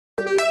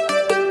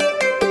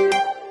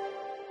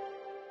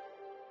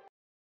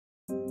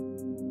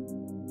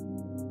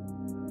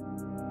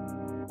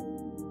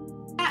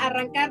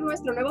arrancar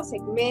nuestro nuevo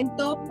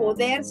segmento,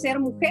 Poder Ser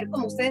Mujer.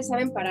 Como ustedes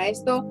saben, para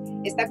esto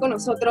está con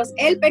nosotros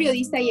el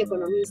periodista y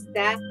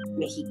economista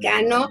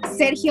mexicano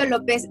Sergio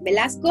López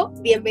Velazco.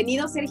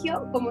 Bienvenido,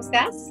 Sergio, ¿cómo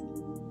estás?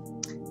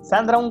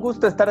 Sandra, un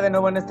gusto estar de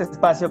nuevo en este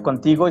espacio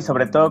contigo y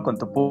sobre todo con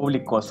tu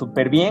público.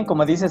 Súper bien,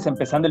 como dices,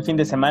 empezando el fin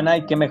de semana,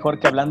 y qué mejor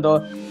que hablando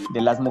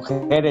de las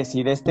mujeres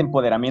y de este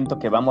empoderamiento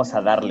que vamos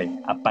a darle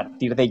a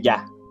partir de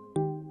ya.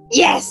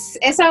 Yes,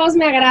 esa voz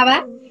me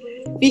agrada.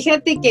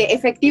 Fíjate que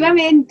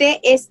efectivamente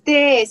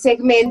este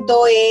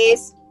segmento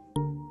es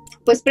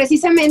pues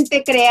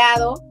precisamente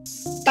creado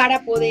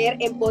para poder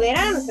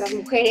empoderar a nuestras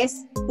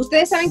mujeres.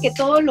 Ustedes saben que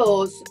todos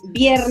los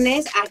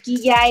viernes aquí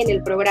ya en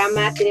el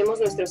programa tenemos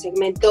nuestro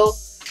segmento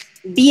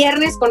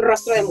Viernes con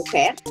Rostro de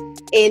Mujer,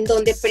 en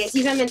donde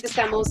precisamente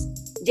estamos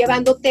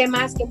llevando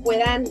temas que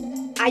puedan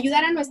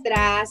ayudar a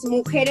nuestras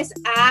mujeres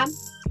a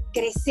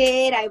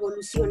crecer, a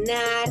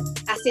evolucionar,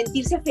 a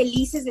sentirse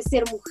felices de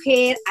ser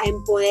mujer, a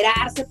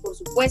empoderarse, por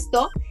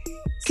supuesto.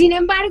 Sin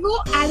embargo,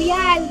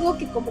 había algo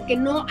que como que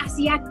no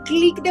hacía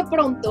clic de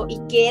pronto y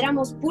que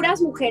éramos puras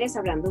mujeres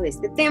hablando de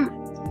este tema.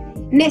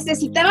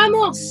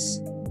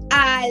 Necesitábamos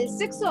al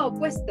sexo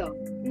opuesto,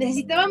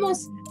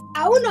 necesitábamos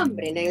a un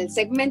hombre en el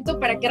segmento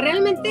para que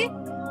realmente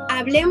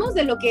hablemos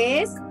de lo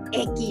que es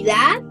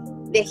equidad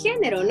de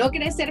género, ¿no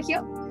crees,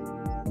 Sergio?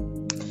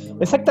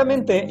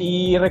 Exactamente,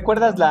 y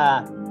recuerdas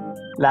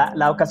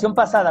la ocasión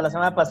pasada, la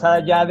semana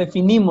pasada, ya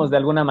definimos de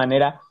alguna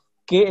manera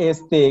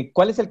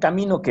cuál es el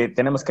camino que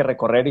tenemos que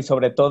recorrer y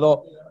sobre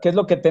todo qué es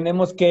lo que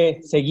tenemos que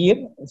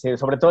seguir,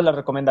 sobre todo las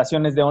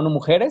recomendaciones de ONU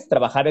Mujeres,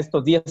 trabajar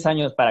estos 10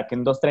 años para que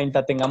en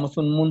 2030 tengamos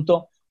un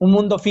mundo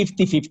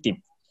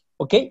 50-50,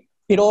 ¿ok?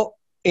 Pero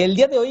el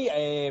día de hoy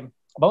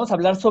vamos a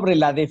hablar sobre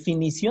la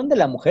definición de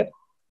la mujer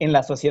en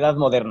la sociedad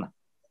moderna.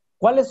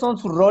 ¿Cuáles son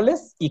sus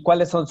roles y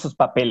cuáles son sus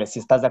papeles, si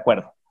estás de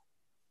acuerdo?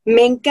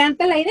 Me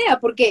encanta la idea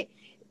porque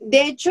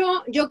de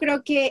hecho yo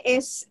creo que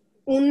es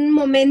un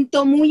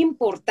momento muy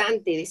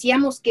importante.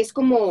 Decíamos que es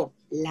como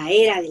la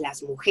era de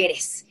las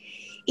mujeres.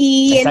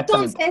 Y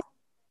entonces,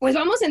 pues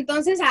vamos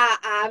entonces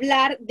a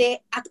hablar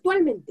de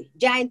actualmente,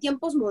 ya en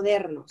tiempos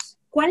modernos.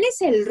 ¿Cuál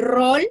es el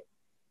rol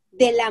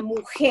de la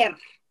mujer,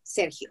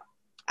 Sergio?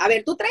 A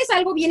ver, tú traes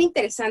algo bien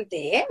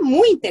interesante, ¿eh?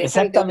 Muy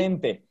interesante.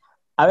 Exactamente.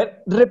 A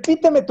ver,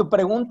 repíteme tu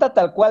pregunta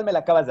tal cual me la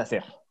acabas de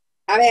hacer.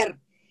 A ver,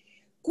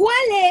 ¿cuál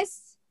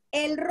es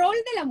el rol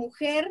de la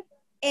mujer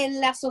en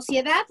la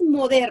sociedad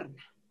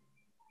moderna?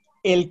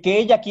 El que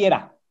ella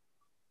quiera.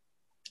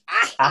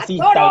 Así,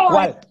 ¡Toro! tal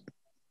cual.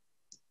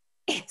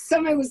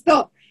 Eso me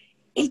gustó.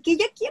 El que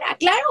ella quiera,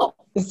 claro.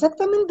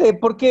 Exactamente,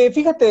 porque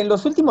fíjate, en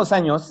los últimos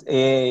años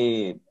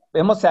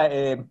hemos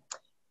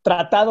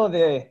tratado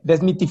de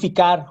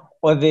desmitificar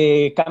o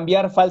de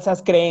cambiar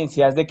falsas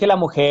creencias de que la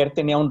mujer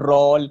tenía un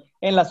rol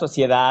en la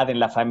sociedad, en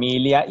la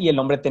familia, y el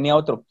hombre tenía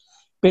otro.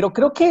 Pero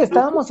creo que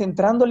estábamos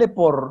entrándole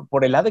por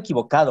el lado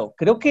equivocado.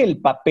 Creo que el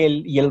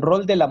papel y el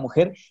rol de la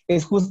mujer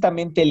es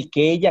justamente el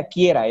que ella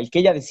quiera, el que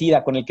ella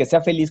decida, con el que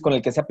sea feliz, con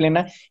el que sea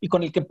plena y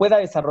con el que pueda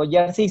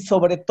desarrollarse y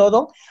sobre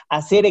todo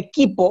hacer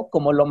equipo,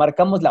 como lo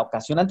marcamos la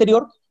ocasión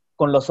anterior,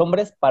 con los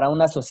hombres para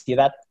una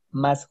sociedad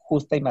más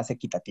justa y más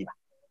equitativa.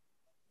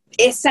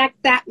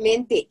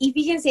 Exactamente. Y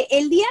fíjense,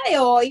 el día de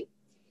hoy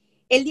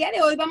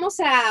vamos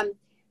a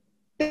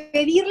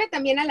pedirle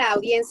también a la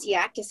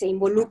audiencia que se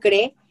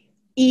involucre.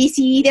 Y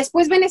si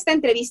después ven esta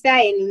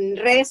entrevista en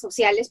redes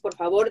sociales, por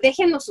favor,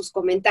 déjenos sus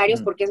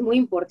comentarios porque es muy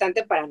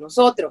importante para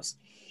nosotros.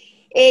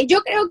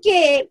 Yo creo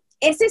que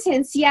es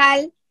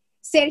esencial,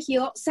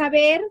 Sergio,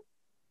 saber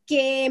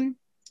que,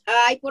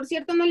 por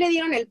cierto, no le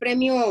dieron el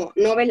premio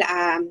Nobel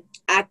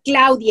a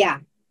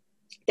Claudia.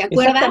 ¿Te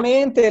acuerdas?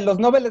 Exactamente, los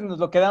Nobel nos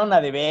lo quedaron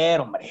a deber,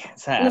 hombre. O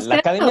sea, la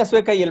Academia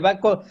Sueca y el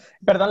Banco,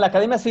 la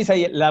Academia Suiza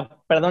y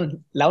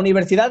la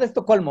Universidad de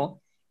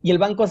Estocolmo y el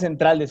Banco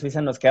Central de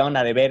Suiza nos quedaron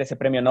a deber ese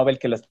premio Nobel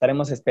que lo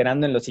estaremos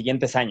esperando en los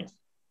siguientes años.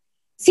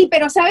 Sí,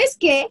 pero ¿sabes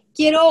qué?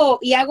 Quiero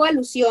y hago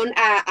alusión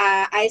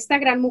a esta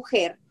gran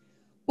mujer,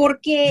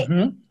 porque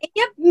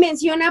ella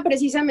menciona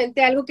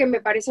precisamente algo que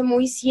me parece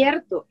muy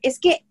cierto. Es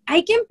que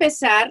hay que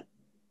empezar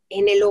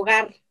en el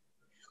hogar.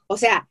 O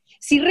sea,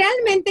 si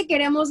realmente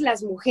queremos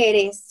las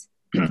mujeres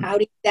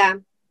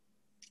ahorita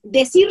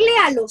decirle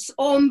a los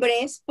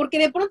hombres, porque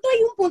de pronto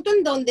hay un punto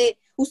en donde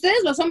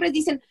ustedes los hombres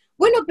dicen,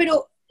 bueno,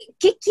 pero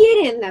 ¿qué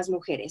quieren las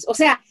mujeres? O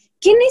sea,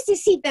 ¿qué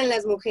necesitan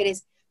las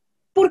mujeres?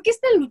 ¿Por qué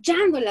están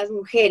luchando las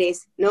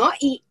mujeres? ¿No?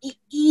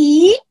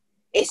 Y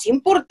es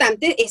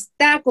importante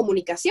esta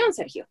comunicación,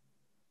 Sergio.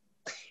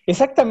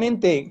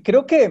 Exactamente.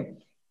 Creo que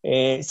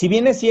si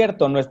bien es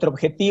cierto, nuestro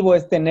objetivo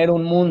es tener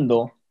un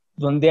mundo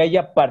donde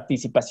haya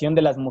participación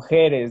de las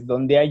mujeres,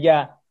 donde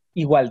haya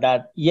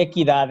igualdad y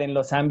equidad en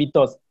los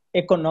ámbitos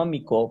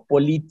económico,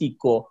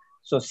 político,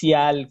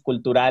 social,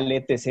 cultural,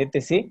 etc.,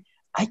 etc.,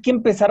 hay que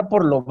empezar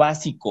por lo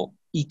básico.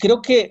 Y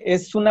creo que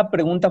es una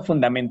pregunta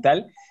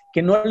fundamental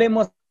que no le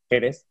hemos a las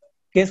mujeres,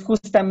 que es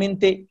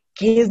justamente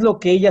qué es lo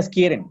que ellas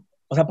quieren.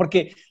 O sea,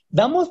 porque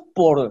nos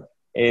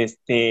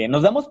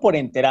damos por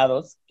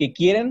enterados que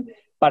quieren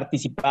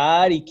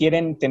participar y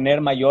quieren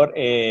tener mayor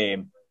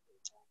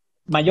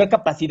mayor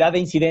capacidad de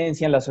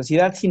incidencia en la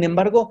sociedad. Sin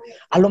embargo,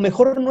 a lo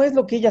mejor no es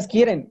lo que ellas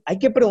quieren. Hay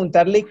que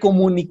preguntarle,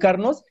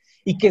 comunicarnos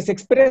y que se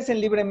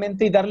expresen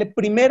libremente y darle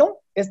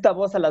primero esta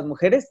voz a las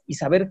mujeres y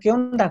saber qué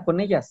onda con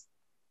ellas.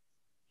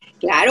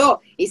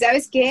 Claro, ¿y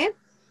sabes qué?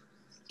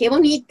 Qué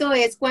bonito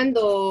es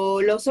cuando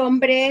los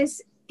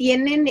hombres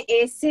tienen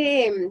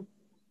ese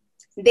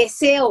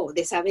deseo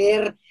de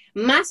saber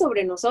más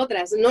sobre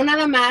nosotras, no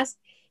nada más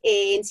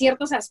en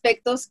ciertos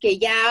aspectos que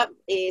ya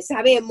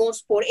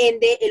sabemos, por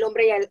ende, el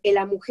hombre y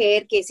la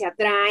mujer que se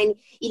atraen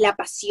y la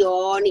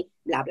pasión y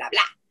bla, bla,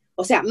 bla.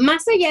 O sea,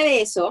 más allá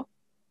de eso,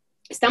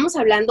 estamos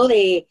hablando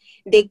de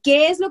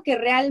qué es lo que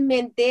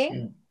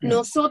realmente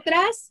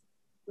nosotras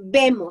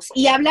vemos.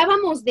 Y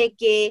hablábamos de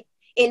que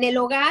en el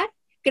hogar,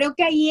 creo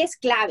que ahí es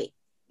clave.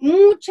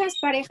 Muchas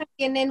parejas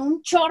tienen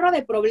un chorro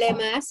de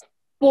problemas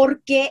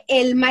porque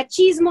el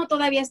machismo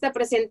todavía está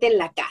presente en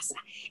la casa.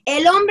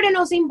 El hombre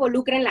no se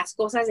involucra en las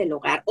cosas del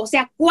hogar. O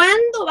sea,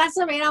 ¿cuándo vas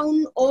a ver a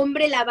un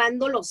hombre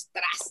lavando los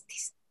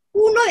trastes?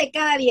 1 de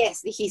cada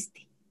 10,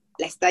 dijiste,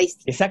 la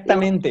estadística.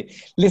 Exactamente. ¿No?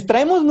 Les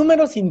traemos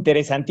números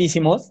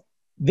interesantísimos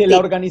de la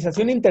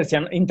Organización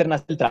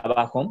Internacional del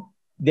Trabajo,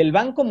 del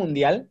Banco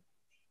Mundial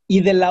y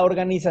de la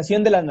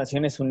Organización de las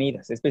Naciones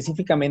Unidas,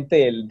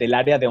 específicamente del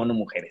área de ONU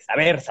Mujeres. A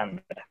ver,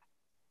 Sandra.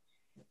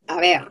 A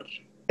ver.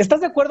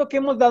 ¿Estás de acuerdo que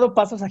hemos dado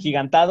pasos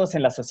agigantados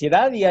en la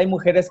sociedad y hay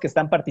mujeres que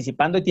están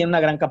participando y tienen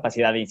una gran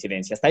capacidad de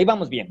incidencia? Hasta ahí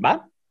vamos bien,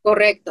 ¿va?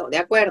 Correcto, de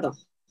acuerdo.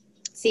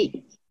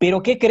 Sí.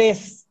 Pero ¿qué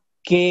crees?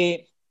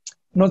 Que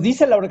nos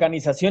dice la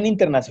Organización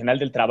Internacional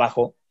del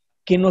Trabajo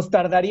que nos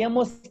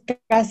tardaríamos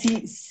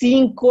casi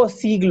 5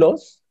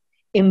 siglos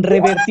en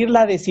revertir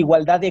la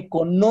desigualdad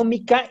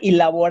económica y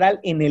laboral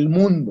en el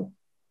mundo.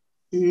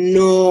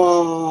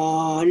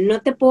 No,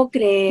 no te puedo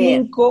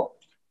creer.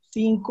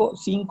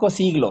 5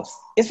 siglos.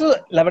 Eso,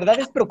 la verdad,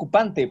 es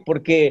preocupante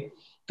porque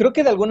creo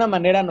que de alguna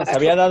manera nos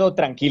había dado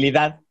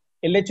tranquilidad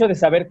el hecho de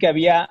saber que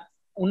había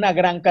una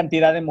gran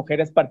cantidad de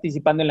mujeres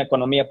participando en la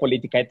economía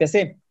política,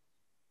 etc.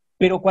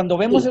 Pero cuando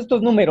vemos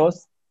estos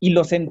números y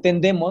los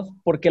entendemos,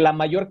 porque la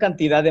mayor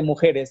cantidad de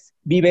mujeres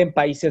vive en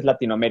países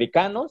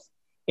latinoamericanos,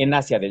 en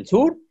Asia del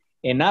Sur,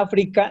 en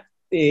África,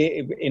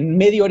 en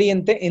Medio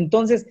Oriente,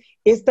 entonces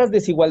estas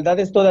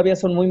desigualdades todavía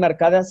son muy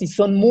marcadas y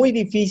son muy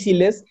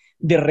difíciles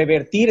de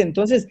revertir.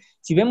 Entonces,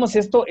 si vemos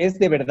esto, es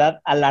de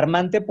verdad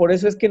alarmante. Por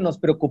eso es que nos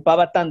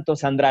preocupaba tanto,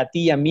 Sandra, a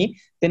ti y a mí,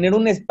 tener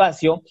un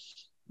espacio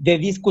de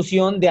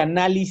discusión, de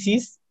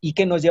análisis y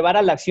que nos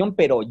llevara a la acción,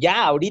 pero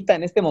ya, ahorita,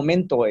 en este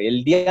momento,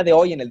 el día de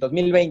hoy, en el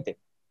 2020.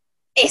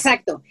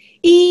 Exacto.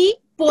 Y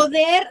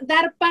poder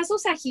dar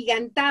pasos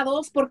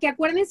agigantados, porque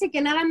acuérdense que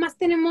nada más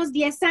tenemos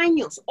 10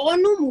 años.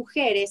 ONU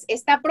Mujeres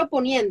está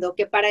proponiendo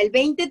que para el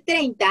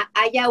 2030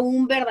 haya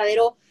un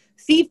verdadero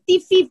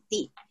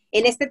 50-50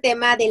 en este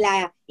tema de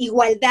la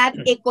igualdad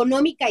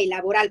económica y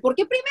laboral.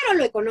 Porque primero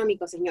lo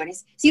económico,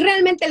 señores. Si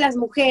realmente las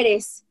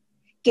mujeres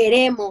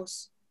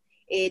queremos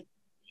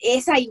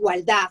esa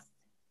igualdad,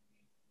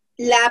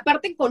 la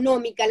parte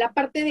económica, la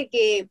parte de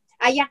que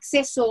hay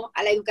acceso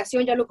a la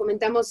educación, ya lo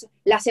comentamos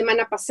la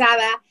semana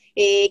pasada,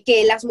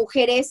 que las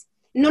mujeres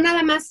no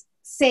nada más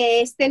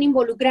se estén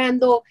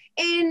involucrando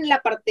en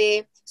la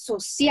parte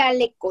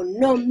social,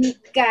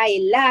 económica,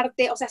 el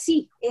arte. O sea,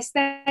 sí,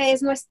 esta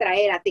es nuestra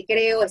era, te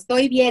creo,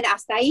 estoy bien,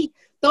 hasta ahí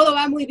todo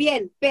va muy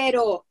bien,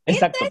 pero ¿qué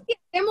tal si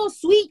hacemos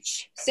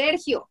switch,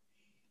 Sergio?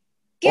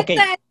 ¿Qué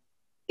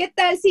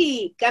tal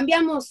si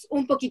cambiamos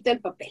un poquito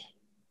el papel?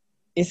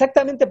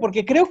 Exactamente,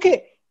 porque creo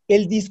que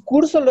el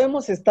discurso lo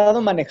hemos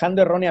estado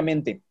manejando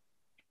erróneamente.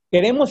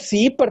 Queremos,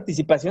 sí,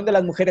 participación de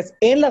las mujeres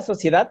en la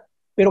sociedad,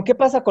 pero ¿qué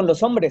pasa con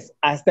los hombres?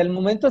 Hasta el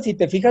momento, si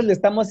te fijas, le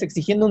estamos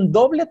exigiendo un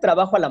doble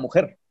trabajo a la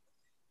mujer.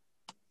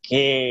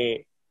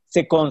 Que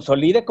se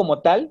consolide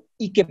como tal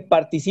y que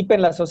participe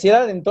en la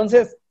sociedad.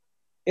 Entonces,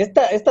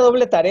 esta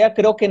doble tarea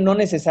creo que no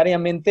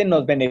necesariamente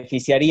nos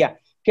beneficiaría.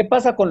 ¿Qué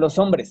pasa con los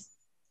hombres?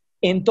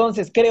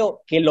 Entonces,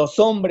 creo que los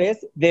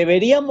hombres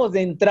deberíamos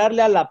de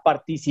entrarle a la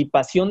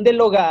participación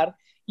del hogar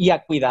y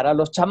a cuidar a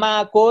los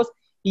chamacos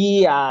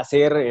y a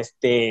hacer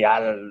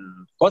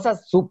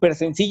cosas súper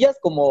sencillas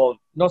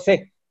como, no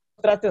sé,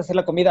 trate de hacer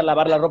la comida,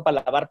 lavar la ropa,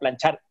 lavar,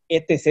 planchar,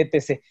 etc.,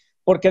 etc.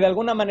 Porque de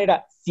alguna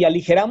manera, si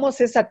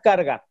aligeramos esa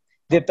carga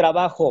de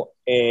trabajo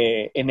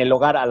en el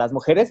hogar a las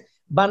mujeres,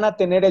 van a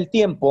tener el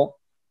tiempo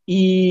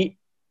y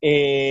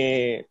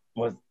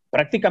pues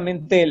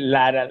prácticamente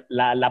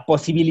la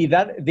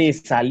posibilidad de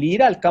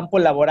salir al campo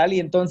laboral y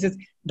entonces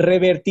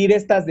revertir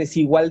estas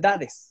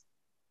desigualdades.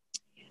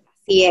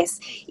 Así es.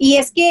 Y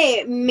es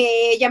que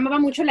me llamaba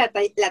mucho la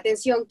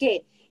atención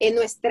que en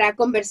nuestra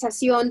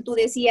conversación tú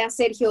decías,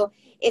 Sergio,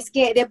 es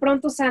que de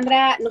pronto,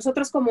 Sandra,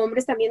 nosotros como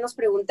hombres también nos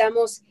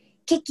preguntamos,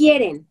 ¿qué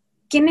quieren?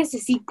 ¿Qué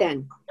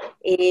necesitan?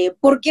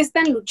 ¿Por qué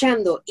están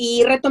luchando?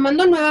 Y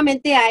retomando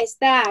nuevamente a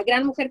esta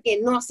gran mujer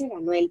que no se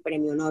ganó el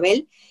premio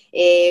Nobel,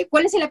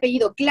 ¿cuál es el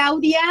apellido?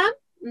 Claudia...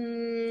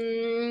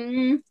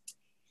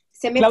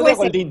 Claudia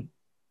Goldín.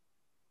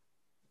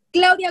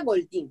 Claudia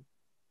Goldín.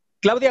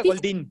 Claudia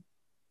Goldín.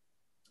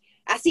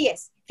 Así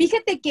es.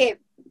 Fíjate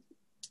que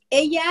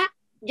ella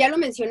ya lo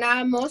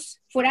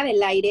mencionábamos fuera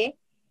del aire,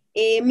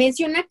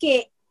 menciona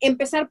que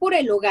empezar por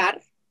el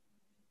hogar,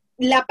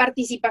 la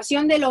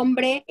participación del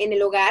hombre en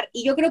el hogar,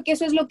 y yo creo que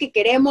eso es lo que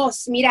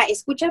queremos. Mira,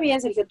 escucha bien,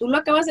 Sergio, tú lo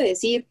acabas de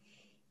decir,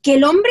 que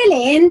el hombre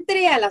le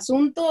entre al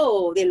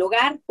asunto del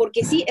hogar,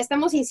 porque sí,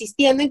 estamos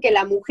insistiendo en que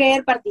la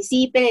mujer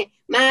participe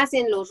más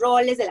en los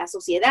roles de la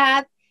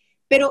sociedad,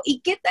 pero ¿y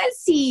qué tal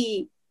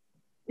si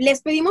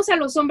les pedimos a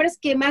los hombres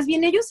que más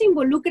bien ellos se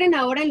involucren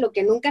ahora en lo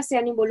que nunca se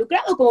han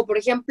involucrado, como por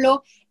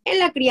ejemplo en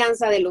la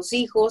crianza de los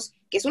hijos,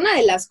 que es una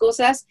de las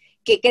cosas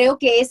que creo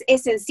que es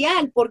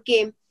esencial,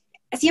 porque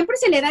siempre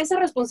se le da esa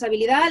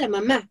responsabilidad a la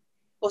mamá.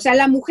 O sea,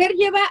 la mujer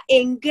lleva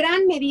en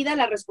gran medida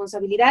la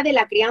responsabilidad de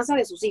la crianza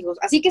de sus hijos.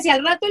 Así que si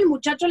al rato el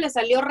muchacho le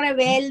salió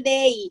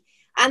rebelde y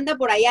anda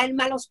por allá en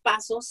malos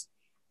pasos,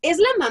 es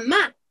la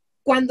mamá.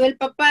 Cuando el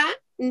papá,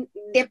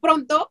 de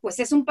pronto, pues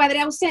es un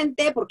padre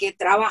ausente porque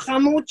trabaja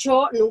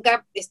mucho,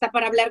 nunca está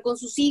para hablar con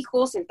sus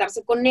hijos,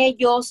 sentarse con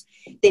ellos,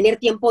 tener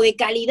tiempo de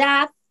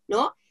calidad,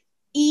 ¿no?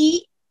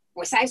 Y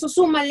pues a eso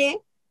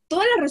súmale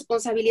todas las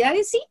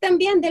responsabilidades, sí,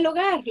 también del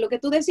hogar, lo que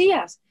tú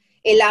decías,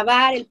 el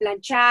lavar, el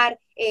planchar,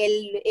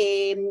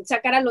 el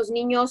sacar a los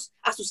niños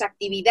a sus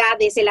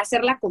actividades, el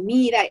hacer la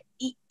comida.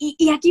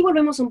 Y aquí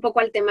volvemos un poco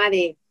al tema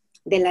de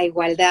la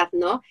igualdad,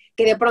 ¿no?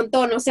 Que de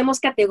pronto nos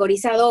hemos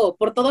categorizado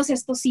por todos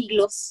estos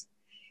siglos,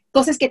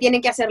 cosas que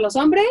tienen que hacer los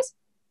hombres,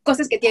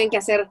 cosas que tienen que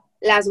hacer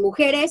las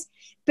mujeres,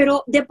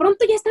 pero de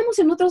pronto ya estamos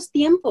en otros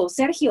tiempos,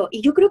 Sergio,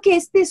 y yo creo que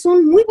este es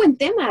un muy buen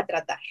tema a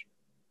tratar.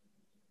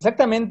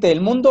 Exactamente,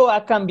 el mundo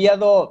ha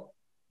cambiado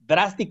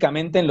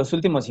drásticamente en los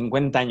últimos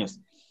 50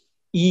 años.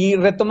 Y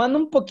retomando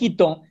un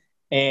poquito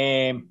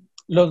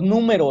los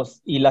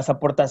números y las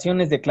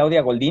aportaciones de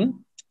Claudia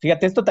Goldín,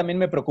 fíjate, esto también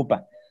me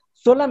preocupa.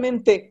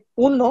 Solamente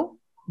 1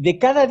 de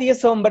cada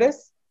 10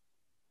 hombres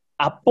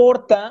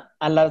aporta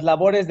a las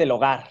labores del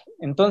hogar.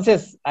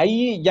 Entonces,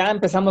 ahí ya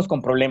empezamos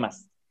con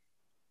problemas.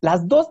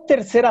 Las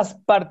 2/3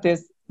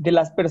 partes de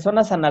las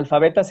personas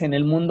analfabetas en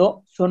el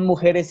mundo son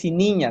mujeres y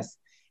niñas.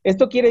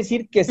 Esto quiere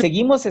decir que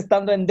seguimos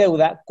estando en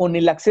deuda con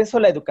el acceso a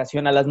la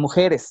educación a las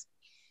mujeres.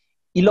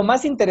 Y lo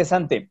más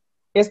interesante,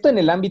 esto en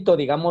el ámbito,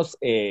 digamos,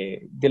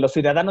 de los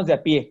ciudadanos de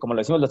a pie, como lo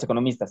decimos los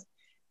economistas,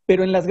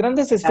 pero en las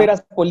grandes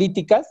esferas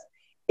políticas,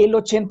 el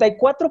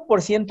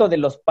 84% de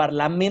los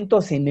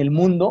parlamentos en el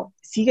mundo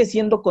sigue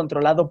siendo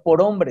controlado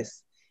por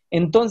hombres.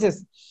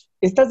 Entonces,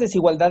 estas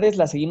desigualdades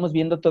las seguimos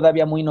viendo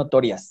todavía muy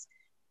notorias.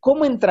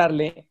 ¿Cómo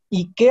entrarle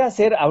y qué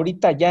hacer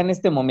ahorita ya en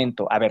este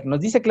momento? A ver, nos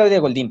dice Claudia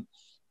Goldín,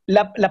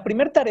 la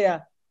primera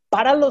tarea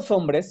para los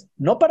hombres,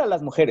 no para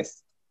las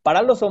mujeres,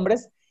 para los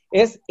hombres,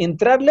 es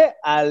entrarle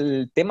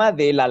al tema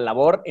de la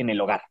labor en el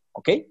hogar,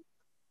 ¿ok?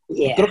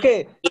 Yeah. Creo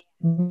que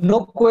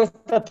no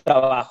cuesta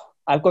trabajo.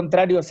 Al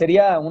contrario,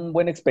 sería un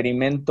buen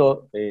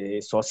experimento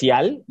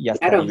social y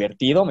hasta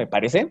divertido, me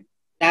parece,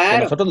 que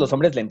nosotros los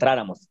hombres le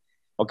entráramos,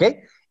 ¿ok?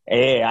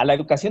 A la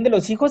educación de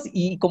los hijos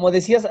y, como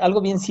decías,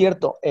 algo bien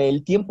cierto,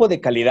 el tiempo de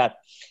calidad,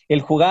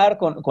 el jugar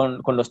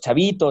con los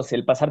chavitos,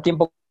 el pasar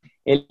tiempo,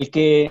 el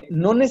que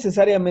no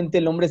necesariamente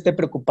el hombre esté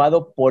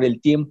preocupado por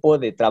el tiempo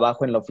de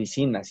trabajo en la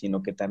oficina,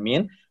 sino que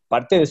también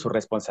parte de su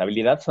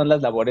responsabilidad son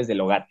las labores del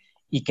hogar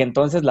y que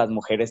entonces las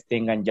mujeres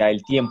tengan ya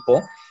el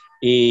tiempo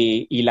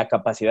y la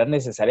capacidad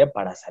necesaria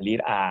para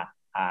salir a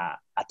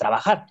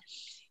trabajar.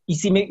 Y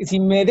si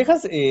me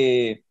dejas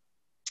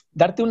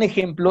darte un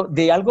ejemplo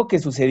de algo que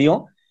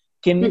sucedió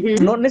que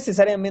no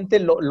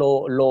necesariamente nos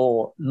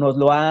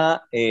lo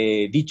ha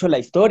dicho la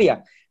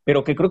historia,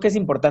 pero que creo que es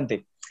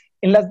importante.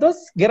 En las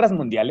 2 guerras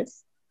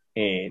mundiales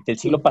del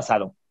siglo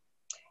pasado,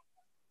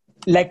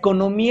 la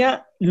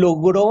economía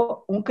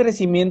logró un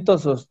crecimiento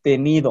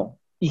sostenido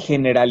y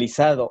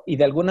generalizado y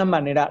de alguna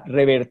manera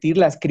revertir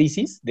las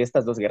crisis de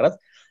estas 2 guerras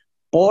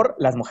por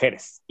las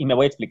mujeres. Y me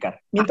voy a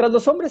explicar. Mientras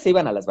los hombres se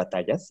iban a las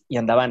batallas y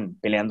andaban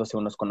peleándose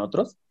unos con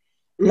otros,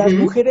 las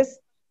mujeres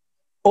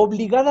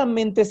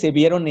obligadamente se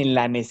vieron en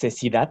la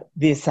necesidad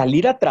de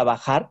salir a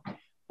trabajar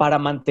para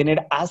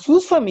mantener a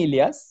sus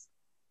familias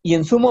y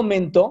en su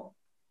momento,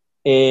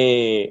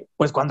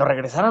 pues cuando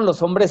regresaran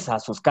los hombres a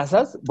sus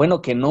casas,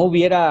 bueno, que no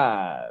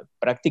hubiera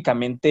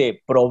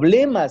prácticamente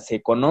problemas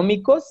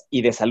económicos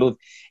y de salud.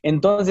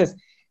 Entonces,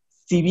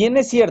 si bien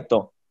es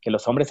cierto que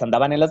los hombres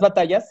andaban en las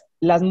batallas,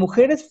 las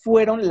mujeres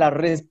fueron las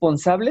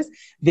responsables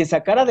de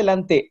sacar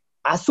adelante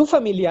a su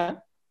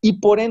familia y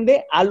por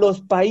ende a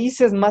los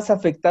países más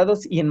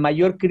afectados y en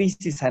mayor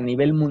crisis a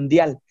nivel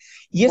mundial.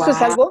 Y eso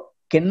es algo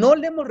que no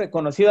le hemos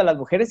reconocido a las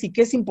mujeres y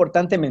que es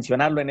importante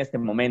mencionarlo en este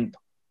momento.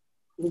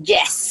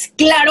 Yes,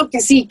 claro que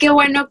sí, qué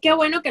bueno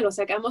que lo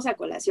sacamos a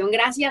colación.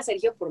 Gracias,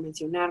 Sergio, por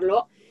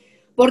mencionarlo,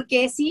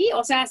 porque sí,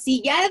 o sea,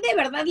 si ya de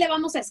verdad le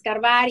vamos a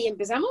escarbar y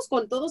empezamos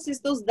con todos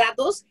estos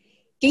datos,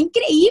 qué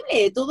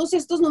increíble, todos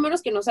estos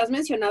números que nos has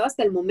mencionado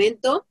hasta el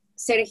momento,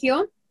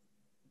 Sergio,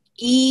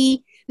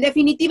 y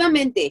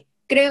definitivamente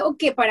creo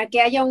que para que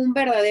haya un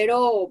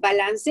verdadero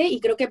balance, y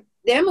creo que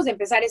debemos de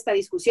empezar esta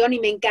discusión, y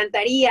me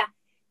encantaría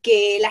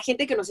que la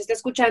gente que nos está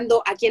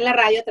escuchando aquí en la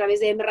radio a través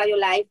de M Radio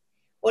Live,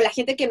 o la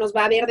gente que nos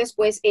va a ver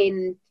después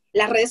en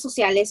las redes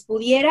sociales,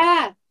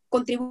 pudiera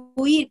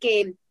contribuir,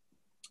 que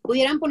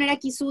pudieran poner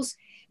aquí sus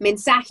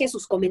mensajes,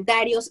 sus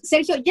comentarios.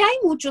 Sergio, ya hay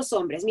muchos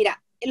hombres.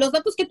 Mira, los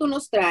datos que tú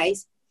nos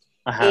traes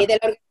de la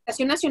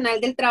Organización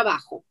Nacional del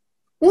Trabajo,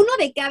 1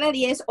 de cada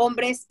 10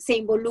 hombres se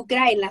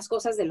involucra en las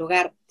cosas del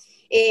hogar.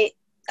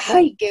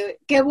 Ay,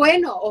 qué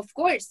bueno, of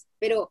course,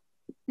 pero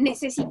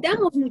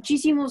necesitamos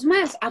muchísimos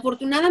más.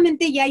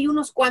 Afortunadamente ya hay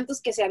unos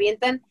cuantos que se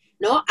avientan,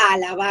 ¿no? A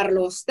lavar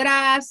los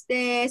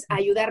trastes, a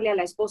ayudarle a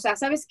la esposa.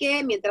 ¿Sabes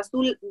qué? Mientras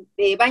tú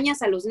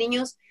bañas a los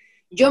niños,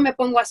 yo me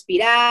pongo a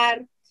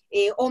aspirar.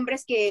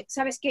 Hombres que,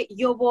 ¿sabes qué?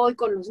 Yo voy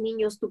con los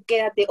niños, tú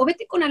quédate. O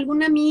vete con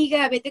alguna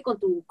amiga, vete con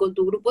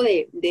tu grupo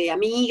de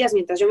amigas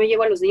mientras yo me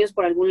llevo a los niños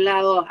por algún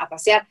lado a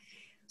pasear.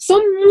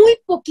 Son muy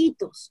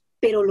poquitos,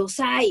 pero los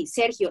hay,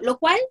 Sergio, lo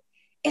cual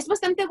es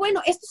bastante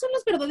bueno. Estos son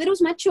los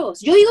verdaderos machos.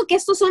 Yo digo que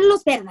estos son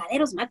los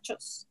verdaderos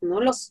machos, no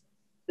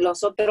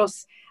los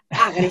otros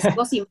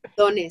agresivos y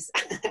matones.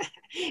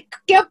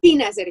 ¿Qué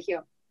opinas,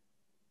 Sergio?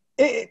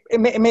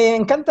 Me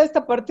encanta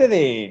esta parte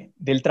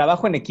del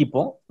trabajo en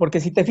equipo, porque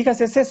si te fijas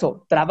es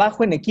eso,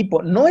 trabajo en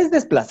equipo, no es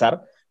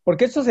desplazar,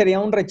 porque eso sería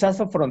un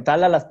rechazo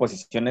frontal a las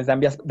posiciones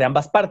de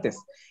ambas partes.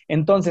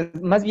 Entonces,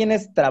 más bien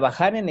es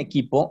trabajar en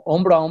equipo,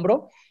 hombro a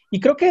hombro, y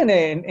creo que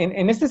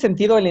en este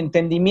sentido el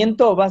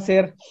entendimiento va a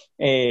ser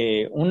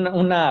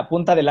una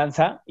punta de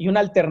lanza y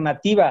una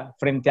alternativa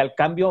frente al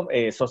cambio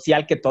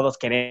social que todos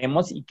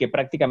queremos y que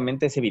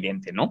prácticamente es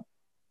evidente, ¿no?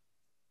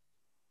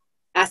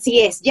 Así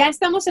es, ya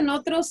estamos en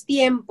otros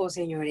tiempos,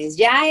 señores.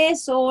 Ya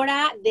es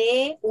hora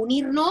de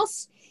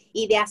unirnos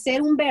y de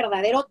hacer un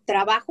verdadero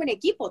trabajo en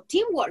equipo,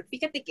 teamwork.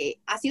 Fíjate que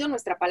ha sido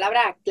nuestra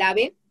palabra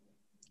clave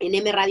en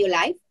M Radio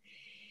Live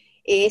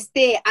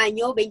este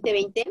año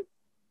 2020.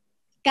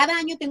 Cada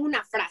año tengo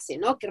una frase,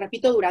 ¿no? Que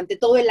repito durante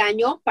todo el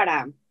año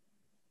para,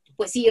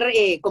 pues, ir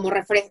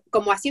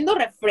como haciendo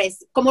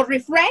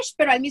refresh,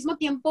 pero al mismo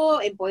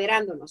tiempo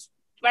empoderándonos.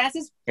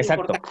 Frases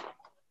importantes.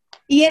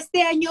 Y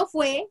este año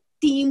fue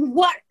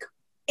teamwork.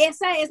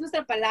 Esa es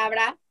nuestra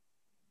palabra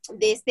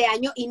de este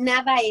año y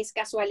nada es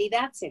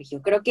casualidad,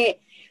 Sergio. Creo que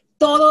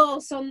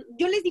todos son,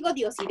 yo les digo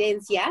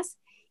diosidencias,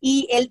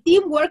 y el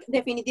teamwork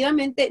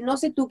definitivamente, no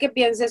sé tú qué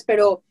pienses,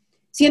 pero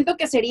siento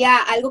que sería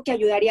algo que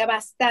ayudaría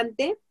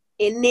bastante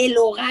en el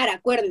hogar,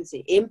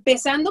 acuérdense,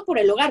 empezando por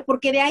el hogar,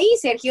 porque de ahí,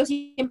 Sergio,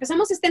 si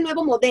empezamos este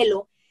nuevo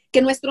modelo,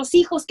 que nuestros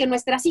hijos, que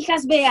nuestras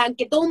hijas vean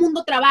que todo el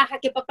mundo trabaja,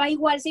 que papá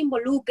igual se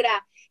involucra,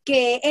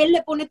 que él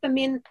le pone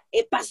también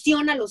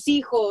pasión a los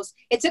hijos,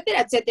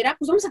 etcétera, etcétera,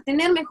 pues vamos a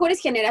tener mejores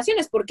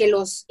generaciones, porque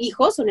los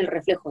hijos son el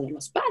reflejo de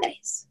los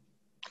padres.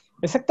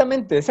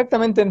 Exactamente,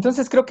 exactamente.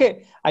 Entonces creo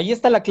que ahí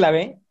está la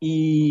clave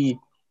y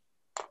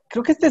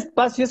creo que este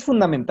espacio es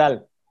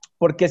fundamental,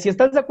 porque si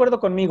estás de acuerdo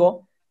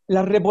conmigo,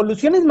 las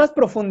revoluciones más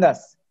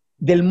profundas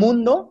del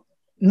mundo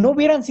no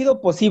hubieran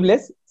sido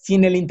posibles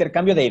sin el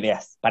intercambio de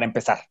ideas, para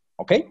empezar,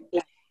 ¿ok?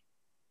 Claro.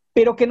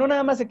 Pero que no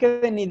nada más se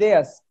queden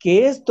ideas,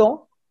 que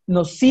esto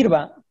nos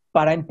sirva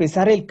para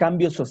empezar el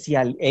cambio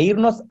social e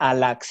irnos a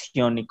la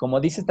acción. Y como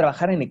dices,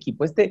 trabajar en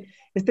equipo. Este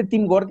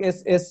teamwork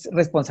es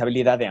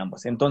responsabilidad de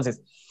ambos.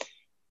 Entonces,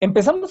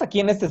 empezamos aquí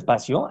en este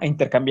espacio a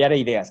intercambiar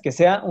ideas, que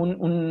sea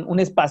un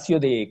espacio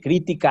de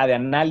crítica, de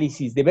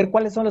análisis, de ver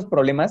cuáles son los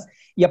problemas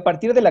y a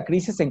partir de la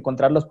crisis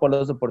encontrar los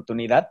polos de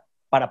oportunidad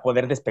para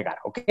poder despegar,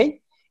 ¿ok?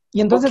 Y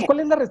entonces,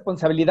 ¿cuál es la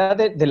responsabilidad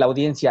de la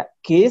audiencia?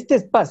 Que este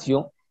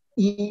espacio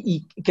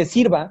y que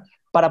sirva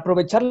para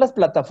aprovechar las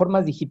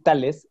plataformas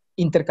digitales,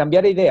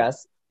 intercambiar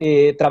ideas,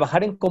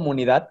 trabajar en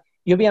comunidad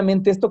y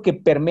obviamente esto que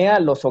permea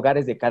los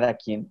hogares de cada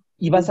quien.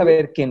 Y vas a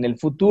ver que en el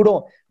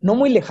futuro, no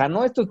muy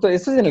lejano, esto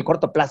es en el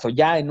corto plazo,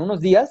 ya en unos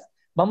días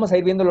vamos a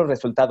ir viendo los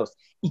resultados.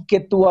 Y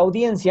que tu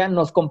audiencia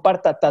nos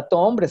comparta, tanto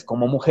hombres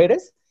como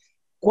mujeres,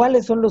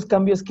 cuáles son los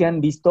cambios que han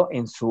visto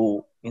en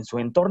su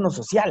entorno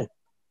social.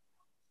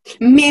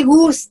 Me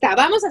gusta.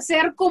 Vamos a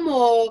hacer,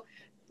 como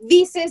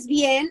dices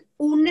bien,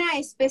 una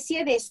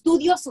especie de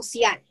estudio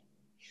social.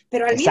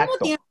 Pero al mismo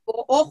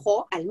tiempo,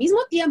 ojo, al mismo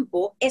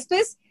tiempo, esto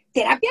es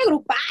terapia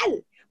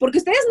grupal, porque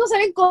ustedes no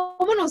saben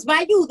cómo nos va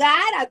a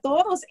ayudar a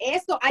todos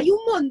esto. Hay un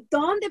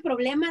montón de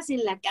problemas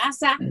en la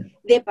casa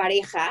de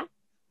pareja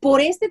por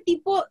este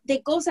tipo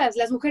de cosas.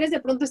 Las mujeres de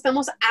pronto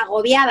estamos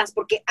agobiadas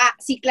porque,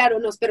 sí, claro,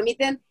 nos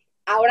permiten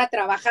ahora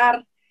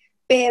trabajar,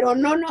 pero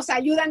no nos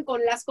ayudan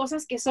con las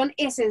cosas que son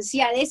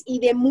esenciales y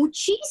de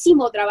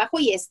muchísimo trabajo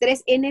y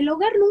estrés. En el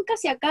hogar nunca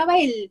se acaba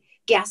el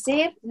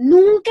quehacer,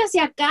 nunca se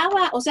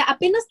acaba. O sea,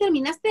 apenas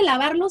terminaste de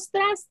lavar los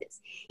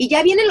trastes y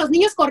ya vienen los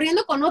niños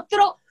corriendo con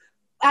otro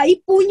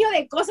puño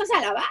de cosas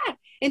a lavar.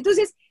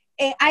 Entonces,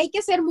 hay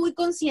que ser muy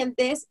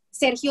conscientes,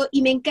 Sergio,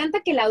 y me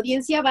encanta que la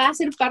audiencia va a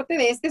ser parte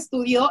de este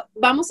estudio.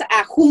 Vamos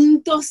a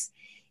juntos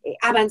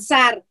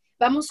avanzar.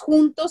 Vamos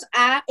juntos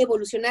a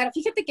evolucionar.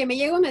 Fíjate que me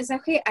llega un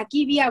mensaje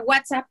aquí vía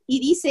WhatsApp y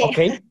dice,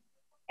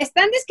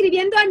 están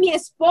describiendo a mi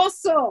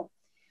esposo.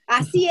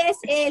 Así es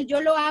él,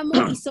 yo lo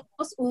amo y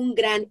somos un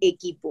gran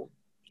equipo.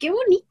 Qué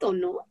bonito,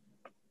 ¿no?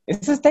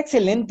 Eso está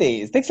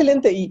excelente, está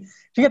excelente. Y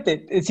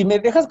fíjate, si me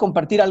dejas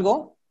compartir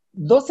algo,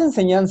 2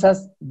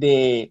 enseñanzas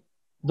de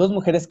 2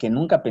 mujeres que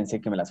nunca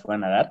pensé que me las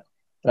fueran a dar.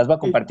 Las voy a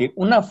compartir.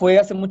 Una fue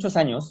hace muchos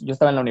años, yo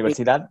estaba en la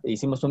universidad, e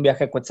hicimos un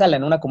viaje a Cuetzala,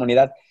 en una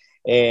comunidad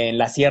en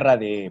la sierra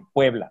de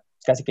Puebla,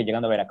 casi que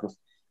llegando a Veracruz.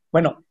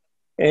 Bueno,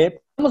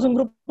 éramos un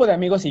grupo de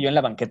amigos y yo en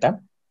la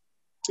banqueta,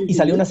 y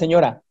salió una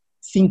señora,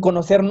 sin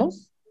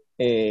conocernos,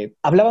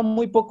 hablaba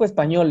muy poco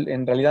español,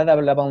 en realidad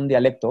hablaba un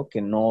dialecto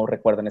que no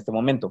recuerdo en este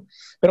momento,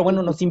 pero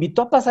bueno, nos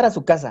invitó a pasar a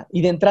su casa,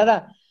 y de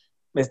entrada,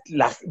 pues,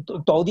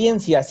 tu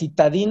audiencia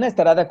citadina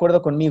estará de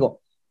acuerdo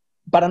conmigo.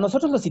 Para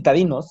nosotros los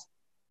citadinos,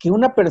 que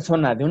una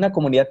persona de una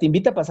comunidad te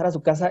invita a pasar a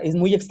su casa es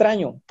muy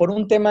extraño, por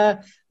un tema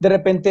de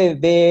repente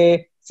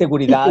de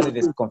seguridad, de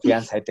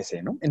desconfianza,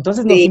 etc., ¿no?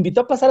 Entonces nos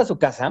invitó a pasar a su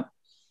casa,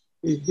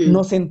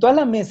 nos sentó a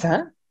la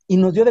mesa y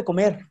nos dio de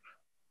comer.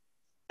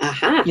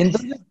 Ajá. Y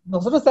entonces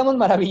nosotros estábamos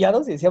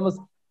maravillados y decíamos,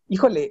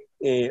 híjole,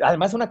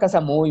 además una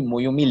casa muy,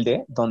 muy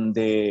humilde,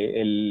 donde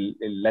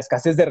la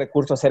escasez de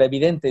recursos era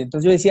evidente.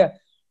 Entonces yo decía,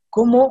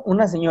 ¿cómo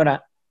una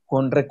señora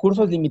con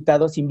recursos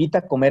limitados invita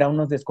a comer a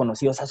unos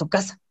desconocidos a su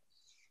casa?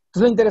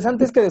 Entonces, lo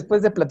interesante es que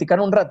después de platicar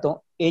un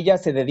rato, ella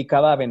se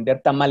dedicaba a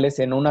vender tamales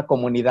en una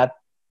comunidad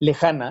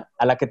lejana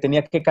a la que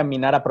tenía que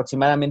caminar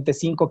aproximadamente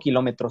 5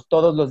 kilómetros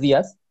todos los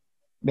días.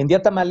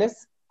 Vendía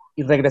tamales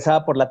y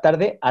regresaba por la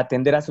tarde a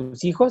atender a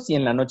sus hijos y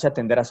en la noche a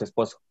atender a su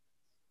esposo.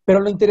 Pero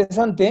lo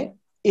interesante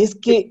es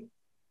que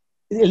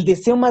el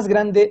deseo más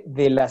grande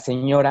de la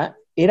señora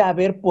era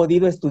haber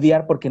podido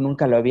estudiar porque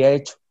nunca lo había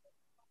hecho.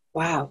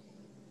 Wow.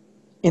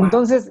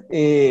 Entonces,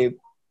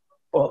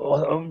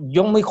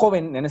 yo muy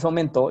joven en ese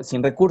momento,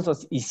 sin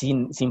recursos y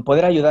sin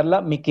poder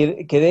ayudarla, me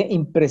quedé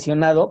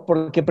impresionado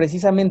porque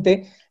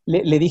precisamente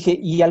le dije,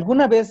 ¿y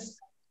alguna vez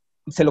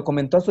se lo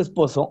comentó a su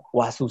esposo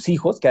o a sus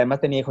hijos, que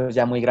además tenía hijos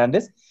ya muy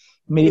grandes?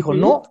 Me dijo,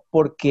 no,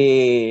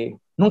 porque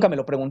nunca me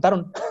lo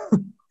preguntaron.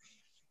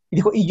 Y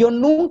dijo, y yo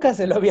nunca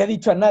se lo había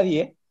dicho a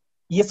nadie,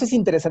 y esto es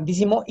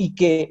interesantísimo y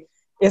que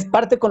es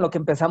parte con lo que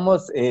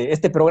empezamos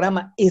este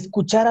programa,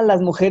 escuchar a las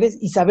mujeres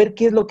y saber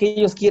qué es lo que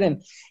ellos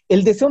quieren.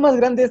 El deseo más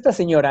grande de esta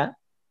señora,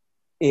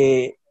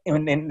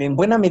 en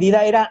buena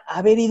medida, era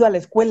haber ido a la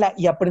escuela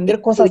y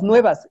aprender cosas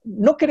nuevas.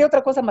 No quería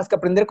otra cosa más que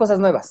aprender cosas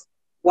nuevas.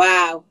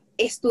 Wow,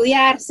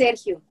 estudiar,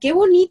 Sergio. Qué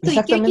bonito.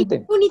 Exactamente. Y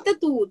qué bonita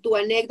tu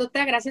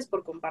anécdota. Gracias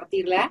por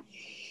compartirla.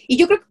 Y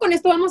yo creo que con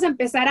esto vamos a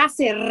empezar a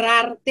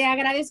cerrar. Te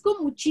agradezco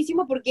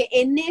muchísimo porque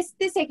en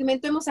este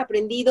segmento hemos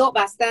aprendido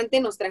bastante.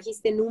 Nos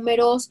trajiste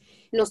números,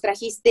 nos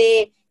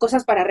trajiste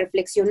cosas para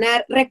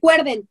reflexionar.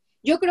 Recuerden,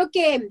 yo creo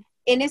que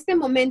en este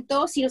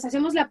momento, si nos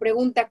hacemos la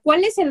pregunta,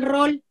 ¿cuál es el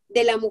rol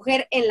de la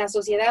mujer en la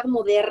sociedad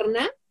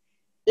moderna?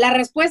 La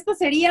respuesta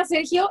sería,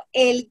 Sergio,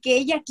 el que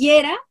ella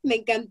quiera. Me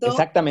encantó.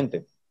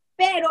 Exactamente.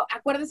 Pero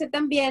acuérdense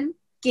también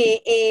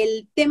que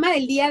el tema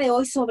del día de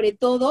hoy, sobre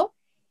todo,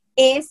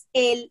 es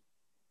el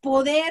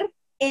poder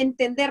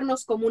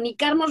entendernos,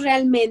 comunicarnos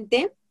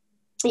realmente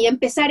y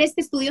empezar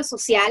este estudio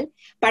social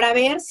para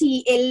ver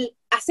si el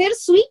hacer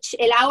switch,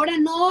 el ahora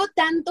no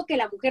tanto que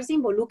la mujer se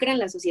involucre en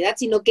la sociedad,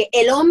 sino que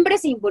el hombre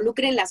se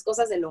involucre en las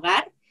cosas del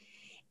hogar,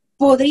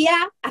 podría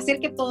hacer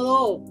que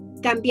todo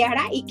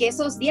cambiara y que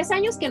esos 10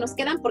 años que nos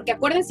quedan, porque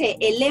acuérdense,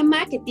 el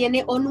lema que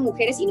tiene ONU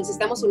Mujeres, y nos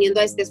estamos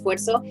uniendo a este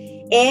esfuerzo,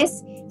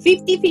 es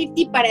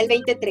 50-50 para el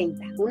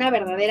 2030, una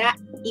verdadera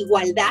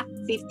igualdad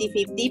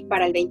 50-50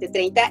 para el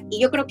 2030, y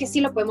yo creo que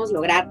sí lo podemos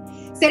lograr.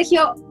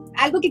 Sergio,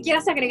 ¿algo que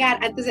quieras agregar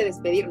antes de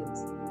despedirnos?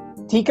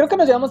 Sí, creo que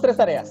nos llevamos 3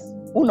 tareas.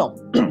 1,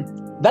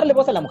 darle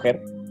voz a la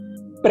mujer,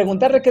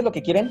 preguntarle qué es lo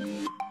que quieren.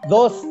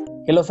 2,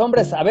 que los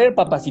hombres, a ver,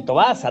 papacito,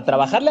 vas a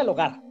trabajarle al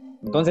hogar.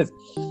 Entonces,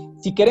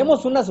 si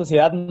queremos una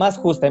sociedad más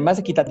justa y más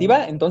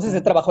equitativa, entonces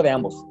es trabajo de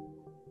ambos.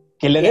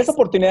 Que le des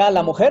oportunidad a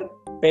la mujer,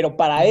 pero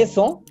para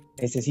eso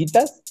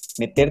necesitas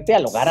meterte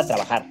al hogar a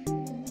trabajar.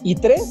 Y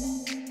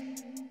 3,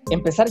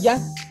 empezar ya,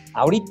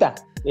 ahorita,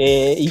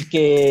 y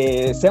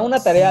que sea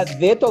una tarea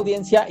de tu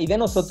audiencia y de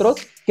nosotros,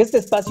 que este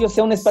espacio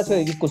sea un espacio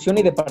de discusión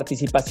y de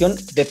participación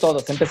de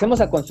todos. Empecemos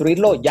a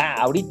construirlo ya,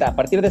 ahorita, a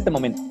partir de este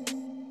momento.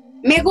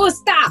 ¡Me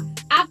gusta!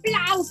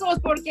 ¡Aplausos!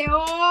 Porque,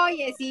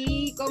 oye,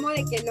 sí, ¿cómo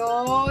de que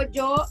no?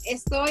 Yo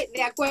estoy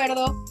de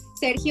acuerdo.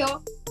 Sergio,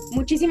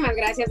 muchísimas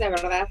gracias, de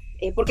verdad.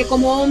 Porque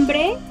como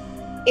hombre,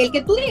 el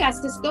que tú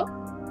digas esto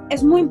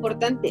es muy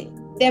importante.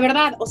 De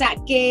verdad, o sea,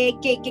 que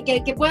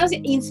puedas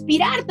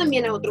inspirar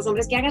también a otros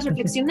hombres, que hagas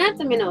reflexionar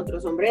también a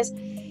otros hombres,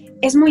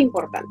 es muy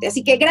importante.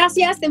 Así que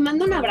gracias, te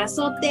mando un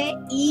abrazote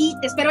y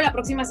te espero la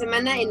próxima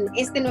semana en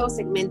este nuevo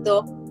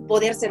segmento,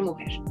 Poder Ser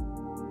Mujer.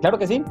 Claro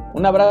que sí.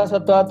 Un abrazo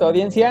a toda tu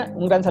audiencia,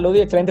 un gran saludo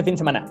y excelente fin de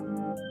semana.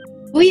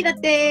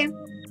 Cuídate.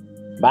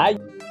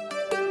 Bye.